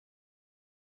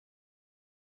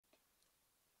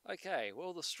Okay,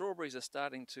 well the strawberries are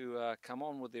starting to come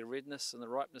on with their redness and the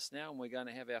ripeness now, and we're going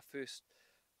to have our first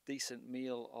decent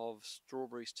meal of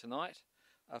strawberries tonight.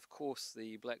 Of course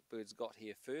the blackbirds got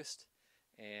here first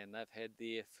and they've had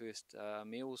their first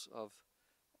meals of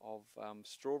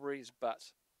strawberries,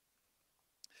 but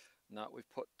no, we've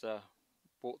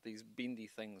bought these bendy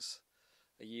things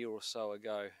a year or so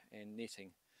ago and netting.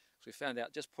 So we found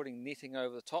out just putting netting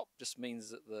over the top just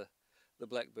means that the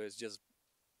blackbirds just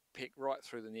peck right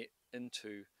through the net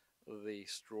into the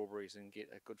strawberries and get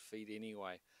a good feed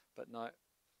anyway. But no,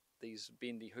 these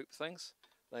bendy hoop things,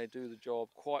 they do the job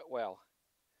quite well.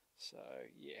 So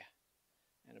yeah,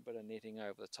 and a bit of netting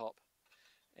over the top.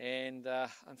 And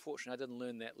unfortunately I didn't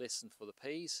learn that lesson for the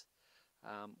peas,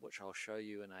 which I'll show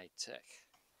you in a tick.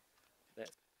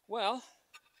 Well,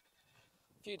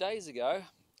 a few days ago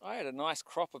I had a nice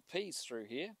crop of peas through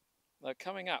here. They're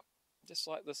coming up just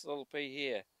like this little pea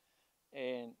here,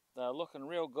 and they're looking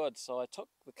real good, so I took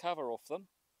the cover off them.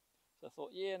 So I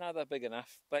thought, yeah, no, they're big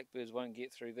enough, blackbirds won't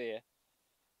get through there.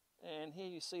 And here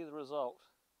you see the result.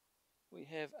 We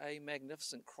have a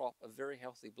magnificent crop of very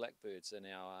healthy blackbirds in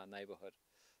our neighbourhood.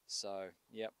 So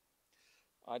yep,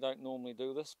 I don't normally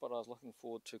do this, but I was looking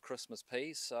forward to Christmas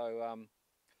peas, so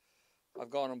I've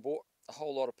gone and bought a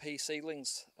whole lot of pea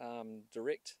seedlings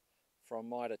direct from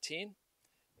Mitre 10,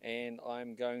 and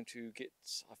I'm going to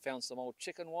I found some old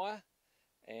chicken wire,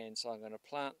 and so I'm going to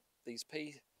plant these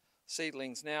pea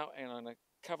seedlings now, and I'm going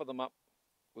to cover them up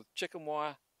with chicken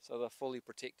wire so they're fully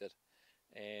protected.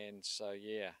 And so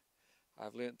yeah,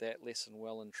 I've learnt that lesson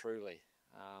well and truly.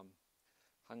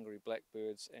 Hungry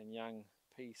blackbirds and young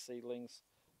pea seedlings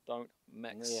don't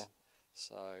mix. Yeah.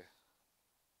 So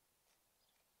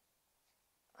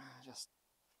just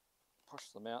push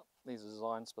them out. These are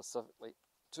designed specifically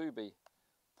to be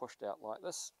pushed out like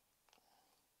this.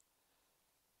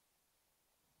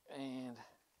 And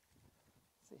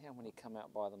see how many come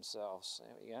out by themselves.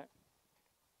 There we go.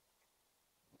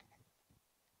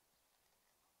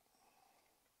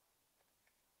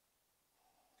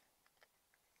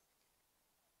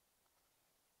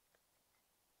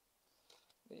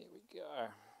 There we go.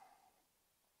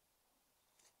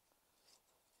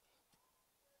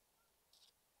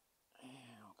 And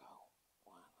I'll go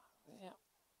one there.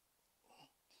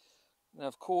 Now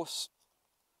of course,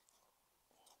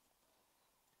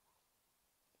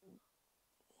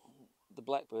 the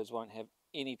blackbirds won't have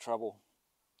any trouble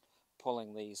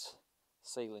pulling these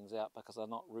seedlings out because they're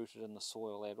not rooted in the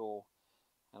soil at all,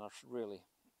 and I should really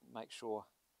make sure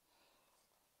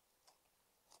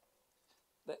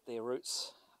that their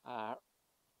roots are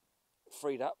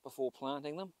freed up before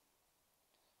planting them.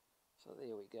 So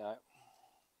there we go.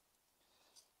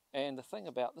 And the thing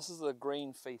about this is the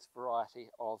green feast variety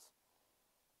of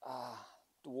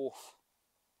dwarf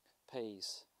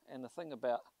peas, and the thing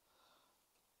about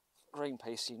green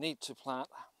peas, you need to plant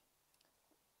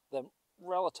them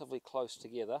relatively close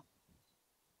together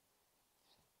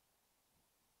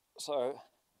so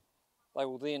they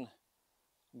will then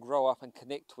grow up and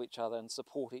connect to each other and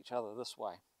support each other this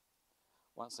way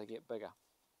once they get bigger.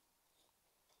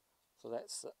 So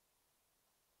that's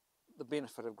the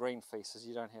benefit of green feast, is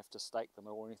you don't have to stake them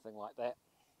or anything like that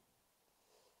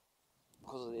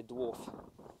because of their dwarf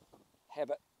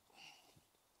habit.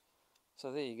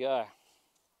 So there you go.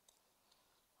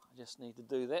 I just need to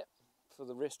do that for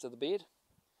the rest of the bed,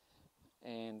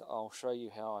 and I'll show you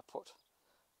how I put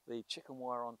the chicken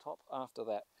wire on top after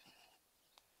that.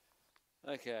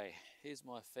 Okay, here's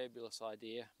my fabulous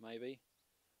idea, maybe,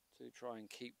 to try and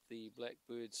keep the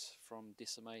blackbirds from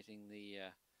decimating the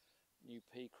new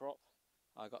pea crop.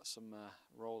 I got some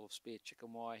roll of spare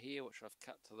chicken wire here, which I've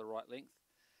cut to the right length.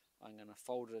 I'm going to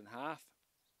fold it in half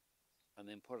and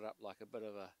then put it up like a bit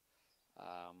of a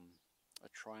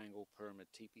triangle pyramid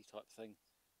teepee type thing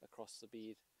across the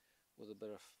bed with a bit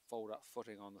of fold up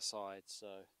footing on the side. So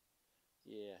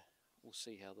yeah, we'll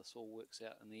see how this all works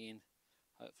out in the end.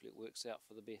 Hopefully it works out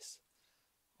for the best.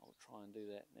 I'll try and do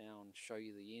that now and show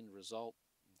you the end result,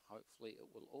 and hopefully it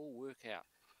will all work out.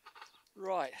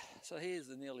 Right, so here's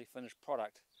the nearly finished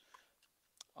product.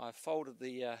 I've folded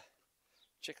the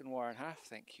chicken wire in half.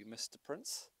 Thank you, Mr.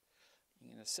 Prince.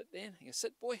 You're going to sit there. You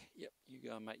sit, boy? Yep, you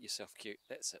go and make yourself cute.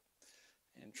 That's it.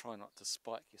 And try not to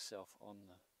spike yourself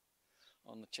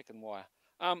on the chicken wire.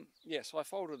 Yeah, so I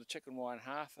folded the chicken wire in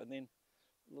half, and then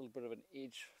a little bit of an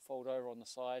edge fold over on the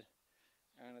side.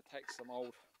 I'm going to take some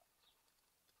old,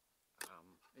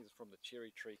 these are from the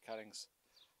cherry tree cuttings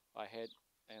I had,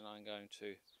 and I'm going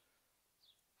to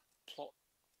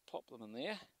plop them in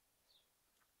there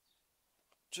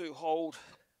to hold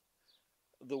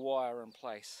the wire in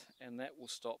place, and that will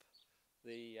stop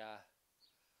the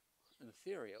in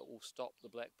theory it will stop the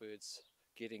blackbirds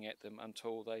getting at them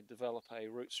until they develop a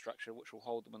root structure which will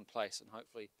hold them in place, and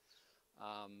hopefully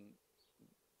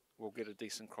we'll get a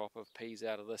decent crop of peas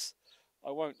out of this. I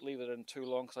won't leave it in too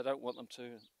long because I don't want them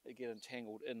to get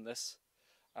entangled in this.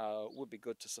 It would be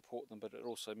good to support them, but it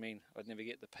also mean I'd never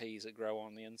get the peas that grow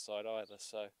on the inside either.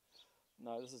 So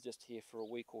no, this is just here for a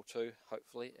week or two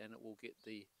hopefully, and it will get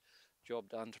the job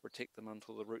done to protect them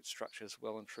until the root structure is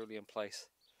well and truly in place,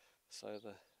 so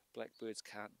the blackbirds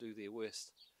can't do their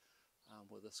worst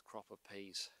with this crop of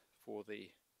peas for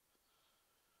the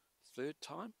third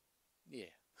time.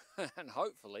 Yeah. And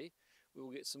hopefully we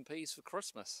will get some peas for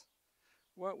Christmas,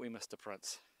 won't we, Mr.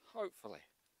 Prince? Hopefully,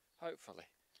 hopefully.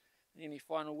 Any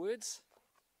final words?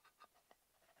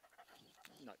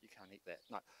 No, you can't eat that.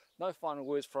 No, no final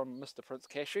words from Mr. Prince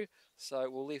Cashew, so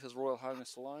we'll leave his Royal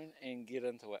Highness alone and get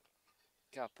into it.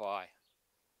 Kapai.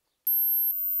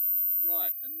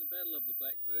 Right, in the Battle of the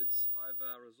Blackbirds, I've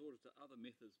resorted to other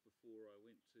methods before I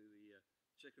went to the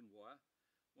chicken wire.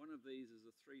 One of these is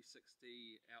a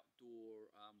 360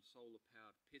 outdoor solar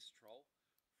powered Pestrol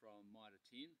from Mitre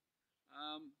 10.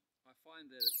 I find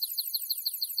that its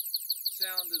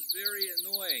sound is very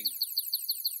annoying,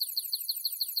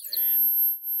 and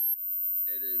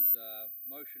it is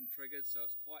motion triggered, so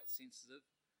it's quite sensitive,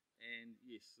 and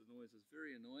yes, the noise is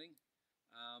very annoying.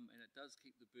 And it does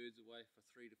keep the birds away for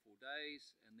 3 to 4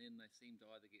 days, and then they seem to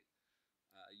either get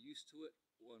used to it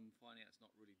or find out it's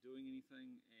not really doing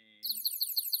anything,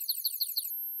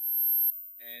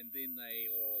 and then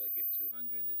they get too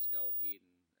hungry and they just go ahead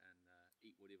and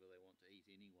eat whatever they want to eat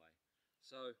anyway.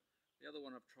 So the other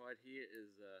one I've tried here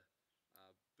is a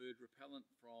bird repellent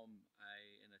from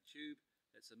in a tube.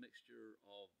 It's a mixture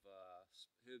of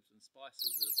herbs and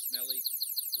spices that are smelly,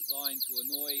 designed to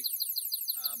annoy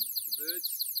the birds,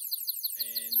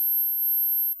 and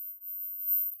there we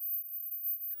go,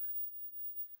 I'll turn that off.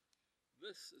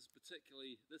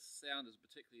 This sound is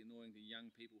particularly annoying to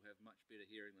young people who have much better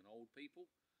hearing than old people,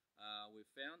 we've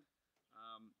found,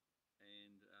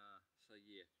 so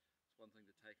yeah, it's one thing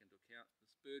to take into account.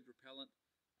 This bird repellent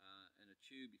in a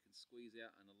tube you can squeeze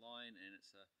out in a line, and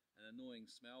it's an annoying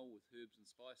smell with herbs and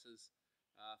spices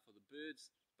for the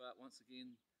birds, but once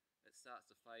again it starts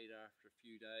to fade after a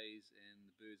few days and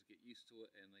the birds get used to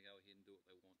it and they go ahead and do what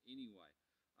they want anyway.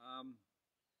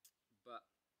 But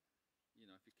you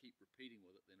know, if you keep repeating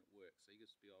with it, then it works, so you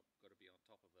just got to be on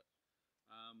top of it.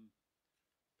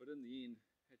 But in the end,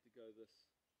 had to go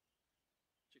this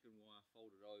chicken wire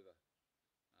folded over,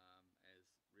 as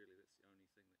really that's the only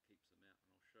thing that keeps them out,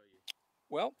 and I'll show you.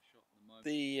 Well,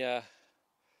 the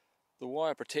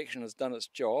wire protection has done its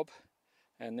job,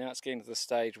 and now it's getting to the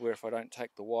stage where if I don't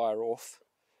take the wire off,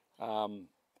 I'm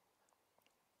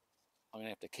going to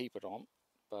have to keep it on,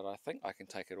 but I think I can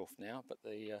take it off now. But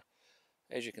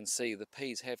as you can see, the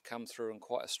peas have come through in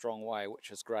quite a strong way, which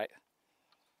is great.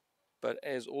 But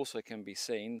as also can be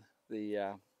seen,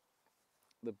 the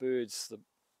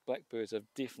blackbirds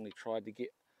have definitely tried to get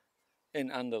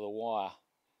in under the wire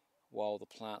while the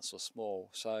plants were small.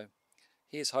 So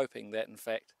here's hoping that in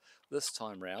fact this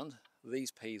time round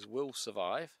these peas will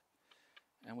survive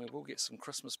and we will get some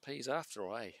Christmas peas after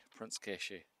all, eh, Prince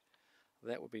Cashew?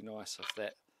 That would be nice if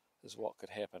that is what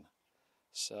could happen.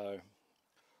 So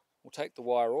we'll take the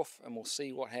wire off and we'll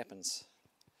see what happens.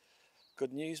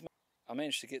 Good news, I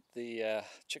managed to get the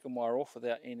chicken wire off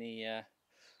without any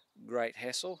great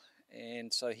hassle,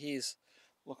 and so here's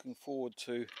looking forward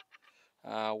to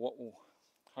what will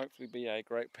hopefully be a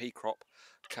great pea crop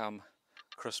come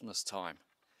Christmas time.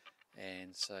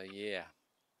 And so yeah,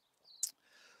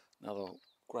 another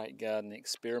great garden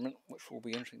experiment which will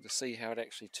be interesting to see how it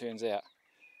actually turns out.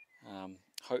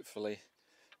 Hopefully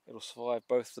it'll survive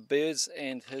both the birds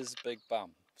and his big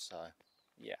bum. So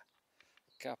yeah,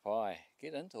 Kapai,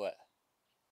 get into it.